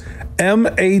sports,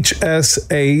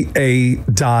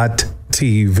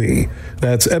 MHSAA.TV.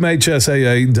 That's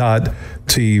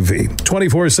MHSAA.TV.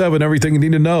 24/7, everything you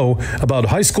need to know about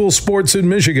high school sports in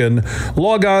Michigan.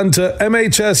 Log on to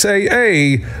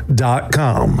MHSAA.com.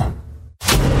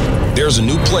 There's a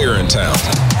new player in town.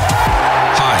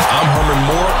 Hi, I'm Herman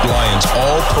Moore, Lions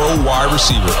All-Pro wide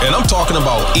receiver, and I'm talking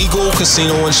about Eagle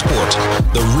Casino and Sports,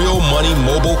 the real money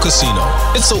mobile casino.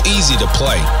 It's so easy to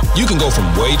play. You can go from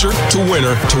wager to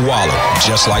winner to wallet,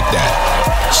 just like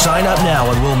that. Sign up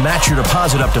now and we'll match your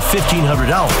deposit up to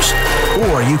 $1,500.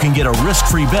 Or you can get a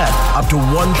risk-free bet up to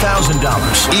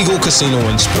 $1,000. Eagle Casino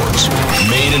and Sports.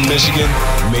 Made in Michigan,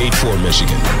 made for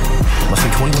Michigan. Must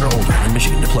be 21 or older in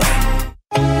Michigan to play.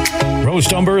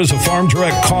 Roast Umber is a farm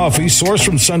direct coffee sourced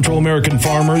from Central American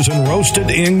farmers and roasted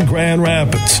in Grand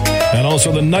Rapids. And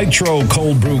also the Nitro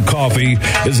Cold Brew Coffee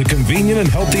is a convenient and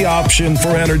healthy option for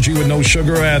energy with no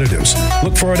sugar additives.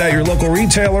 Look for it at your local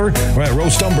retailer or at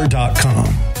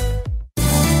roastumber.com.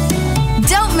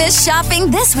 Don't miss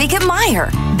shopping this week at Meijer.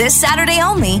 This Saturday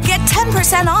only, get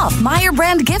 10% off Meijer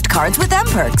brand gift cards with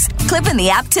M-Perks. Clip in the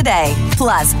app today.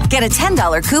 Plus, get a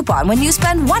 $10 coupon when you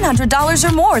spend $100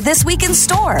 or more this week in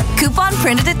store. Coupon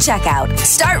printed at checkout.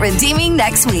 Start redeeming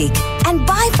next week. And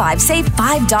buy 5, save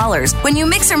 $5 when you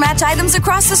mix or match items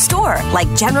across the store,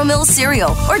 like General Mills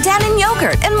cereal or Dannon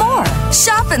yogurt and more.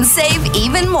 Shop and save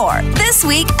even more this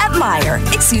week at Meijer.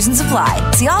 Exclusions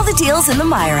apply. See all the deals in the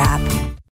Meijer app.